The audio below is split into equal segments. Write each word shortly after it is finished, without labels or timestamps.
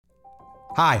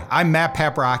Hi, I'm Matt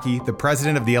Paprocki, the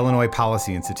president of the Illinois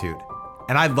Policy Institute,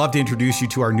 and I'd love to introduce you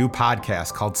to our new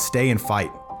podcast called Stay and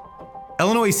Fight.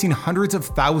 Illinois has seen hundreds of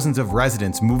thousands of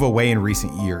residents move away in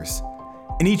recent years,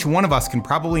 and each one of us can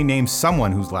probably name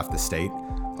someone who's left the state,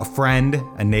 a friend,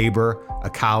 a neighbor, a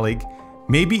colleague.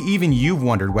 Maybe even you've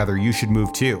wondered whether you should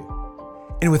move too.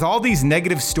 And with all these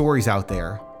negative stories out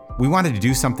there, we wanted to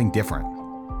do something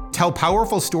different. Tell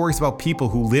powerful stories about people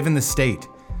who live in the state,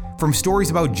 from stories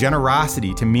about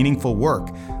generosity to meaningful work,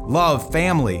 love,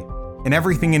 family, and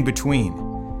everything in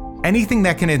between. Anything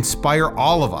that can inspire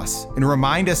all of us and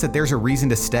remind us that there's a reason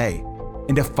to stay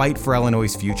and to fight for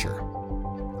Illinois' future.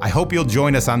 I hope you'll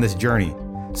join us on this journey.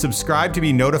 Subscribe to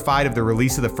be notified of the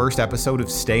release of the first episode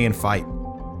of Stay and Fight.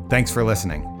 Thanks for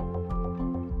listening.